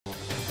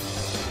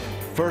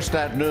First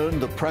at noon,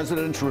 the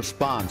president's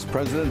response.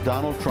 President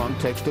Donald Trump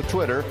takes to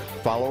Twitter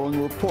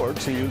following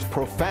reports he used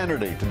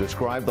profanity to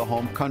describe the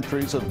home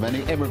countries of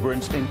many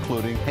immigrants,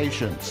 including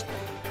Haitians.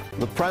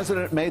 The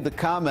president made the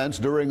comments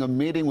during a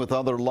meeting with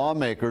other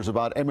lawmakers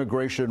about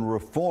immigration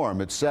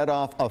reform. It set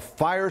off a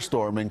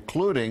firestorm,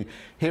 including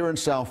here in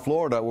South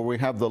Florida, where we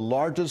have the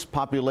largest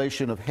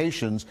population of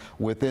Haitians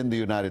within the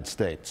United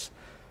States.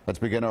 Let's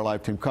begin our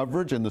live team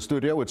coverage in the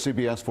studio with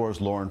CBS 4's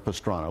Lauren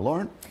Pastrana.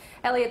 Lauren?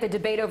 Elliot, the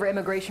debate over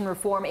immigration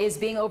reform is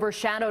being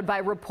overshadowed by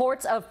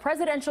reports of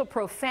presidential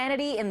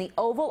profanity in the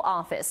Oval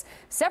Office.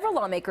 Several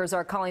lawmakers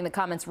are calling the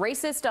comments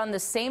racist on the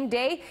same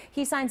day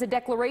he signs a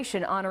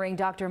declaration honoring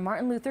Dr.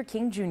 Martin Luther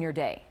King Jr.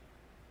 Day.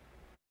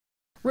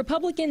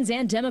 Republicans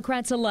and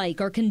Democrats alike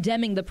are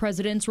condemning the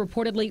president's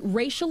reportedly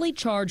racially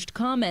charged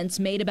comments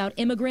made about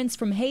immigrants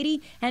from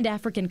Haiti and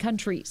African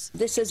countries.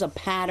 This is a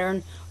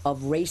pattern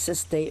of racist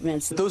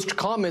statements. Those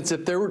comments,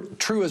 if they're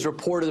true as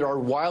reported, are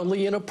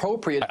wildly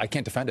inappropriate. I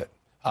can't defend it.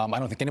 I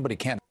don't think anybody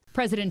can.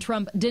 President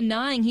Trump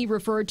denying he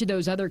referred to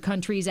those other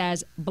countries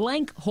as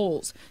blank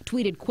holes.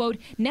 Tweeted, quote,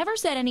 "Never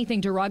said anything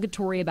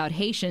derogatory about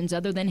Haitians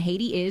other than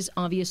Haiti is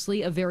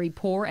obviously a very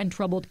poor and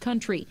troubled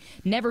country.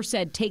 Never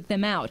said take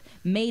them out.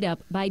 Made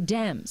up by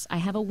Dems. I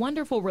have a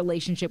wonderful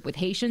relationship with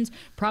Haitians.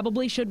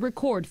 Probably should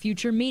record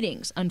future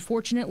meetings.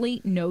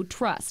 Unfortunately, no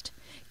trust."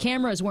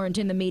 Cameras weren't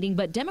in the meeting,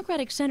 but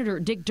Democratic Senator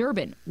Dick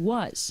Durbin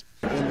was.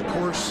 In the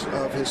course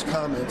of his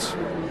comments,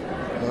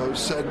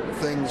 said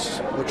things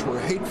which were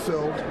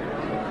hate-filled,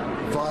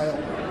 vile,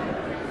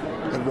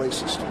 and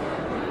racist.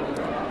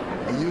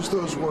 I use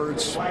those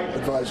words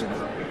advisedly.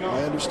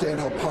 I understand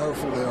how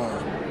powerful they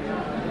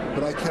are.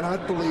 But I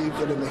cannot believe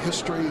that in the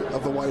history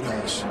of the White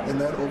House, in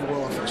that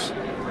Oval Office,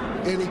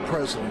 any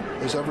president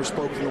has ever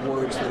spoken the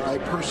words that I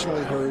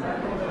personally heard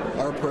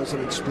our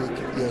president speak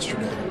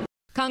yesterday.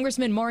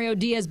 Congressman Mario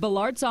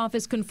Diaz-Balart's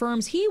office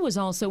confirms he was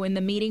also in the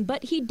meeting,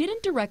 but he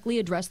didn't directly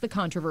address the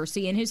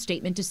controversy in his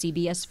statement to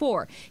CBS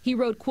 4. He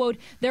wrote, quote,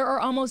 "There are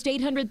almost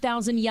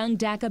 800,000 young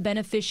DACA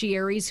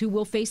beneficiaries who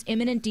will face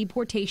imminent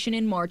deportation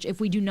in March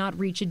if we do not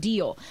reach a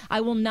deal. I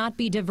will not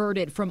be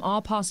diverted from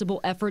all possible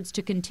efforts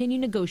to continue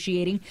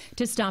negotiating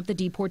to stop the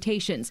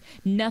deportations.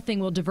 Nothing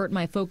will divert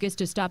my focus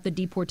to stop the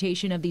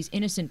deportation of these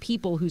innocent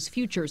people whose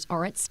futures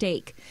are at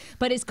stake."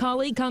 But his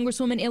colleague,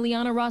 Congresswoman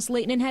Ileana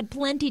Ros-Lehtinen, had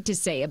plenty to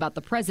say about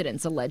the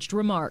president's alleged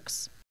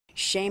remarks.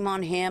 Shame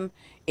on him.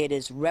 It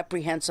is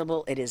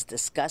reprehensible. It is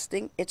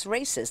disgusting. It's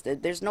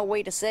racist. There's no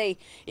way to say,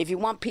 if you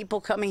want people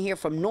coming here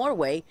from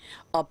Norway,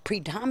 a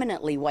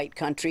predominantly white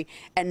country,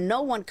 and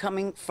no one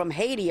coming from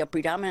Haiti, a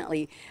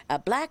predominantly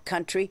black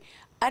country,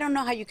 I don't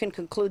know how you can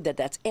conclude that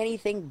that's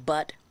anything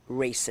but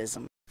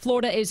racism.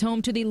 Florida is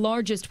home to the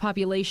largest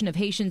population of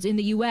Haitians in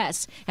the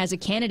U.S. As a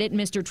candidate,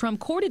 Mr. Trump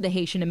courted the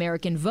Haitian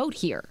American vote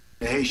here.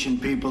 The Haitian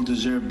people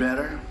deserve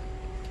better,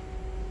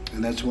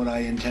 and that's what I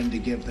intend to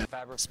give them.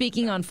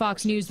 Speaking on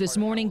Fox News this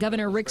morning,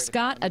 Governor Rick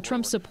Scott, a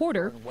Trump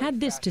supporter, had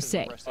this to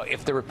say.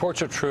 If the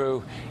reports are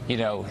true,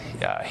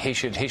 he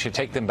should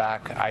take them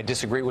back. I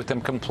disagree with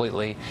them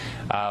completely.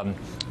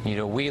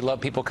 We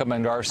love people coming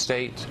into our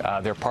state.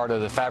 They're part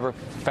of the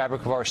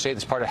fabric of our state.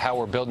 It's part of how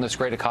we're building this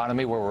great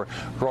economy, where we're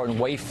growing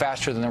way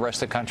faster than the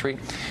rest of the country.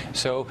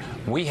 So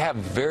we have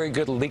very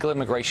good legal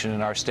immigration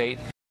in our state.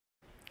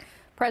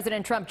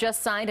 President Trump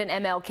just signed an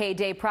MLK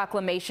Day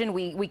proclamation.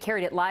 We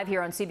carried it live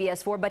here on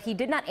CBS 4, but he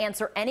did not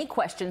answer any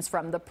questions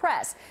from the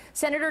press.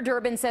 Senator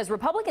Durbin says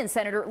Republican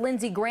Senator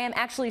Lindsey Graham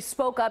actually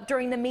spoke up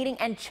during the meeting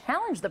and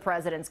challenged the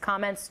president's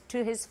comments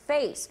to his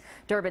face.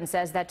 Durbin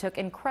says that took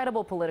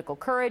incredible political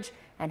courage,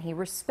 and he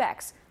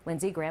respects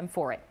Lindsey Graham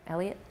for it.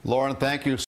 Elliot? Lauren, thank you.